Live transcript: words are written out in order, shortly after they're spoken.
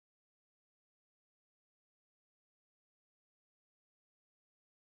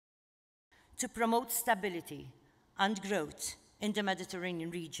to promote stability and growth in the Mediterranean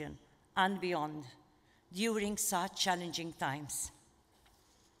region and beyond during such challenging times.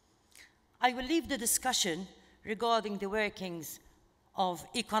 I will leave the discussion regarding the workings of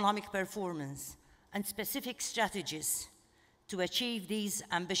economic performance and specific strategies to achieve these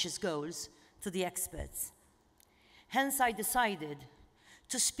ambitious goals to the experts. Hence, I decided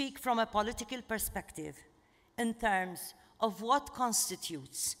to speak from a political perspective in terms of what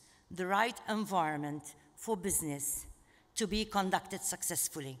constitutes the right environment for business to be conducted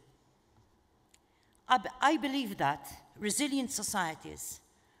successfully. I believe that resilient societies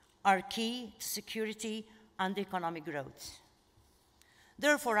are key to security and economic growth.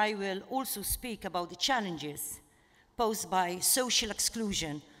 Therefore, I will also speak about the challenges posed by social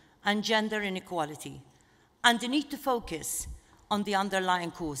exclusion and gender inequality, and the need to focus on the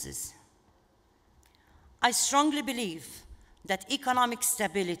underlying causes. I strongly believe that economic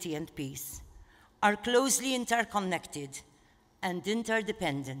stability and peace are closely interconnected and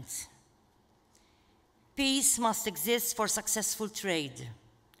interdependent. Peace must exist for successful trade,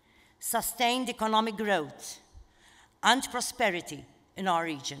 sustained economic growth, and prosperity in our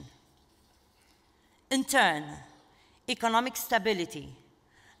region. In turn, economic stability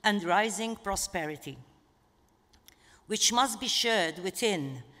and rising prosperity, which must be shared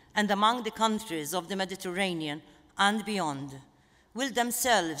within and among the countries of the Mediterranean and beyond, will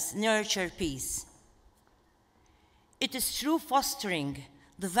themselves nurture peace. It is through fostering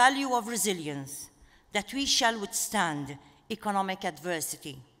the value of resilience that we shall withstand economic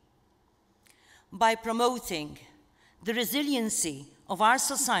adversity. By promoting the resiliency of our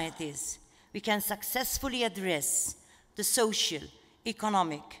societies, we can successfully address the social,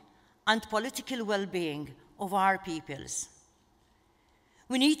 economic, and political well-being of our peoples.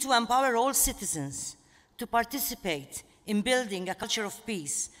 We need to empower all citizens to participate in building a culture of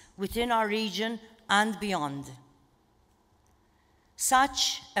peace within our region and beyond.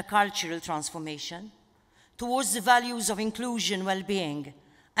 Such a cultural transformation towards the values of inclusion, well-being,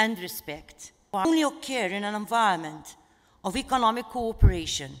 and respect only occur in an environment of economic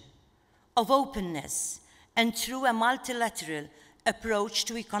cooperation, of openness, and through a multilateral approach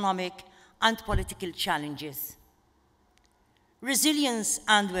to economic and political challenges. Resilience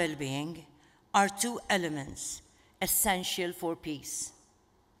and well-being are two elements essential for peace.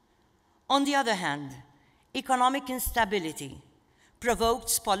 On the other hand, economic instability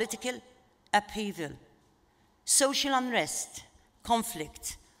provokes political upheaval, social unrest,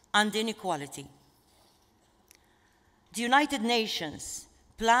 conflict, and inequality. The United Nations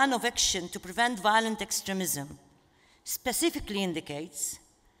Plan of Action to Prevent Violent Extremism specifically indicates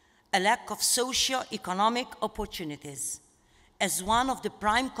a lack of socio-economic opportunities as one of the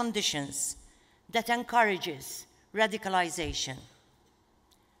prime conditions that encourages radicalization.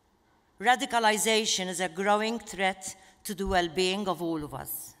 Radicalization is a growing threat to the well-being of all of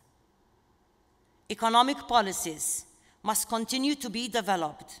us. Economic policies must continue to be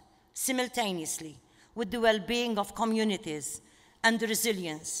developed simultaneously with the well-being of communities and the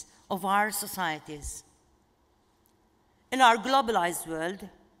resilience of our societies. In our globalized world,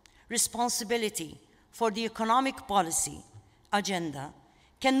 responsibility for the economic policy agenda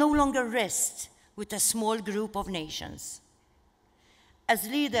can no longer rest with a small group of nations. As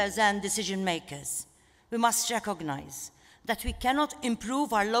leaders and decision makers, we must recognize that we cannot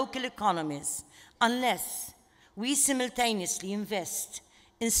improve our local economies unless we simultaneously invest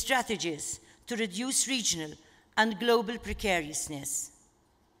in strategies to reduce regional and global precariousness.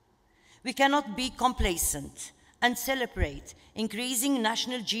 We cannot be complacent and celebrate increasing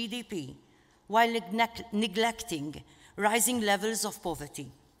national GDP while neglecting rising levels of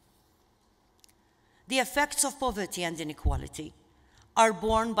poverty. The effects of poverty and inequality are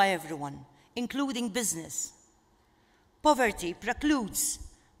borne by everyone, including business. Poverty precludes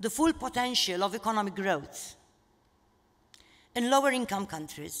the full potential of economic growth. In lower-income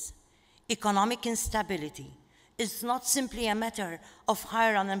countries, economic instability is not simply a matter of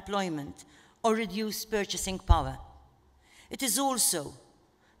higher unemployment or reduced purchasing power. It is also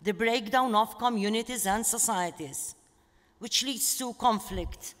the breakdown of communities and societies, which leads to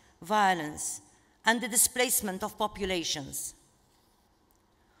conflict, violence, and the displacement of populations.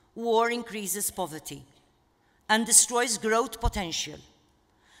 War increases poverty and destroys growth potential,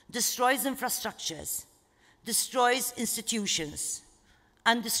 destroys infrastructures, destroys institutions,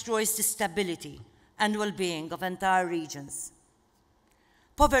 and destroys the stability and well-being of entire regions.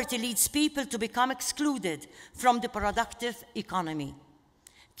 Poverty leads people to become excluded from the productive economy,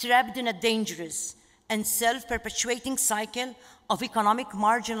 trapped in a dangerous and self-perpetuating cycle of economic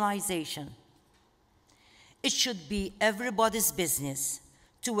marginalization. It should be everybody's business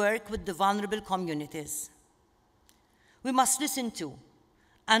to work with the vulnerable communities. We must listen to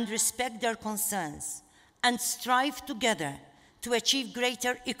and respect their concerns and strive together to achieve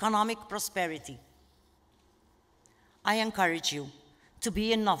greater economic prosperity. I encourage you to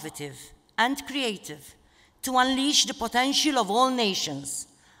be innovative and creative, to unleash the potential of all nations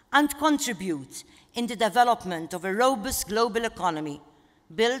and contribute in the development of a robust global economy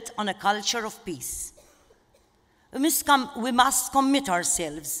built on a culture of peace. We must commit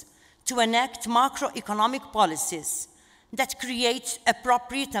ourselves to enact macroeconomic policies that create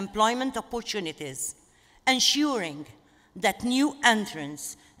appropriate employment opportunities, ensuring that new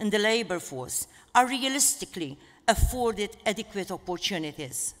entrants in the labor force are realistically afforded adequate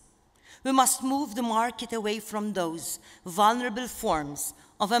opportunities. We must move the market away from those vulnerable forms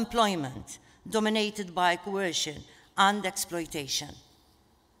of employment dominated by coercion and exploitation.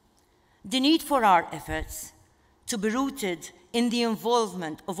 The need for our efforts to be rooted in the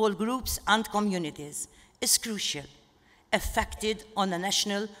involvement of all groups and communities is crucial, affected on a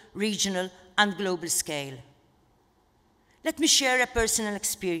national, regional, and global scale. Let me share a personal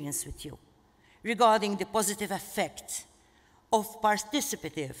experience with you regarding the positive effect of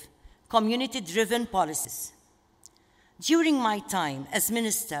participative, community-driven policies. During my time as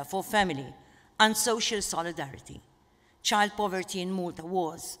Minister for Family and Social Solidarity, child poverty in Malta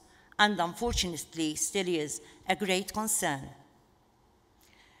was, and unfortunately still is, a great concern.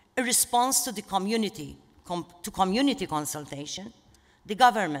 In response to the community consultation, the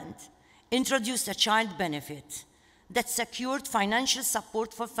government introduced a child benefit that secured financial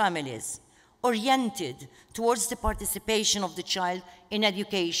support for families oriented towards the participation of the child in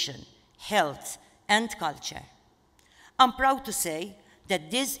education, health, and culture. I'm proud to say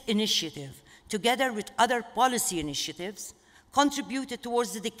that this initiative, together with other policy initiatives, contributed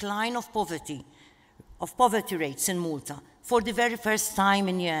towards the decline of poverty rates in Malta for the very first time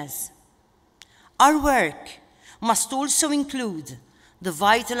in years. Our work must also include the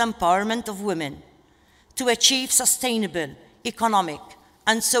vital empowerment of women to achieve sustainable economic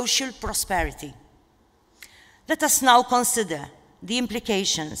and social prosperity. Let us now consider the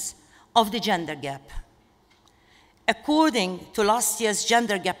implications of the gender gap. According to last year's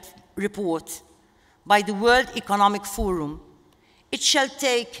gender gap report by the World Economic Forum, it shall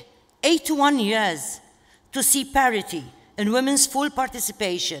take 81 years to see parity in women's full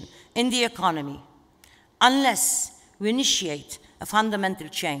participation in the economy, unless we initiate a fundamental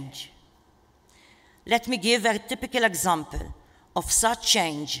change. Let me give a typical example of such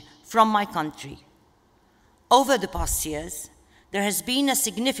change from my country. Over the past years, there has been a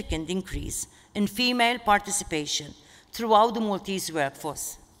significant increase in female participation throughout the Maltese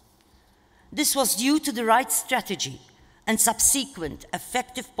workforce. This was due to the right strategy and subsequent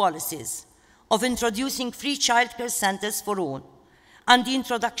effective policies of introducing free childcare centres for all and the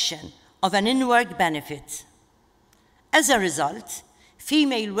introduction of an in-work benefit. As a result,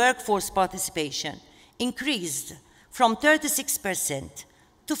 female workforce participation increased from 36%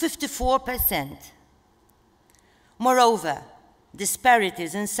 to 54%. Moreover,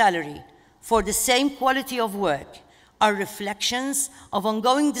 disparities in salary for the same quality of work are reflections of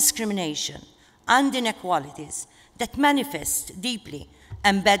ongoing discrimination and inequalities that manifest deeply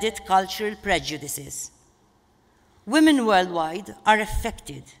embedded cultural prejudices. Women worldwide are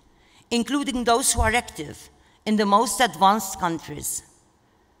affected, including those who are active in the most advanced countries.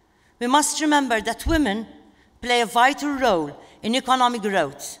 We must remember that women play a vital role in economic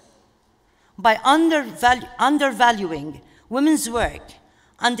growth. By undervaluing women's work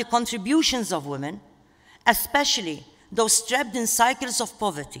and the contributions of women, especially those trapped in cycles of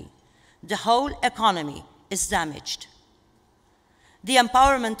poverty, the whole economy is damaged. The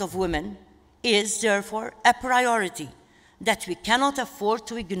empowerment of women is, therefore, a priority that we cannot afford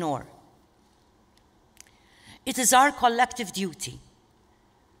to ignore. It is our collective duty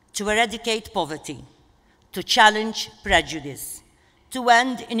to eradicate poverty, to challenge prejudice, to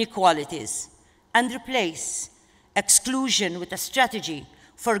end inequalities, and replace exclusion with a strategy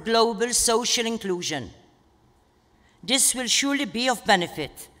for global social inclusion. This will surely be of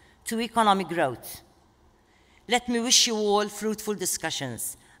benefit to economic growth. Let me wish you all fruitful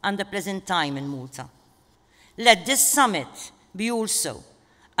discussions and a pleasant time in Malta. Let this summit be also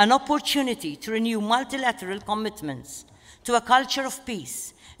an opportunity to renew multilateral commitments to a culture of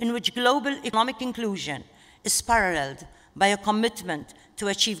peace in which global economic inclusion is paralleled by a commitment to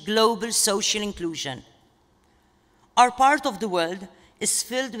achieve global social inclusion. Our part of the world is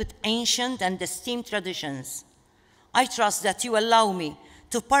filled with ancient and esteemed traditions. I trust that you allow me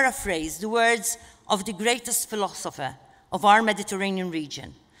to paraphrase the words of the greatest philosopher of our Mediterranean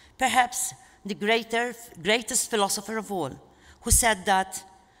region, perhaps the greatest philosopher of all, who said that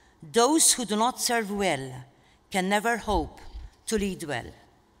Those who do not serve well can never hope to lead well.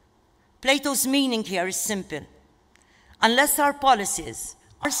 Plato's meaning here is simple. Unless our policies,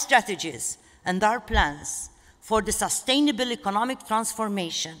 our strategies, and our plans for the sustainable economic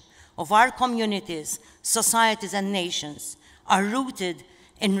transformation of our communities, societies, and nations are rooted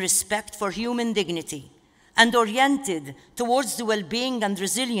in respect for human dignity and oriented towards the well-being and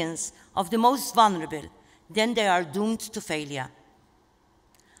resilience of the most vulnerable, then they are doomed to failure.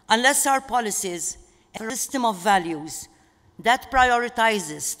 Unless our policies are a system of values that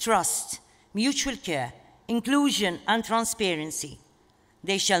prioritizes trust, mutual care, inclusion, and transparency,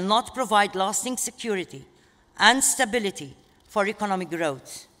 they shall not provide lasting security and stability for economic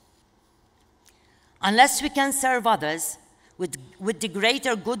growth. Unless we can serve others with the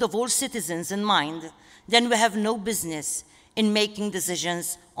greater good of all citizens in mind, then we have no business in making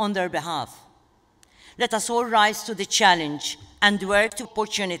decisions on their behalf. Let us all rise to the challenge and work to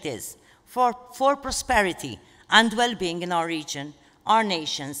opportunities for prosperity and well-being in our region, our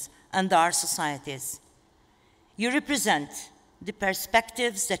nations, and our societies. You represent the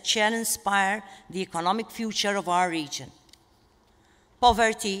perspectives that shall inspire the economic future of our region.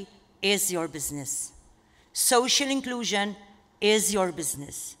 Poverty is your business. Social inclusion is your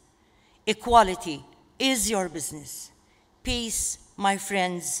business. Equality is your business. Peace, my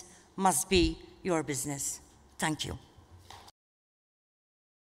friends, must be your business. Thank you.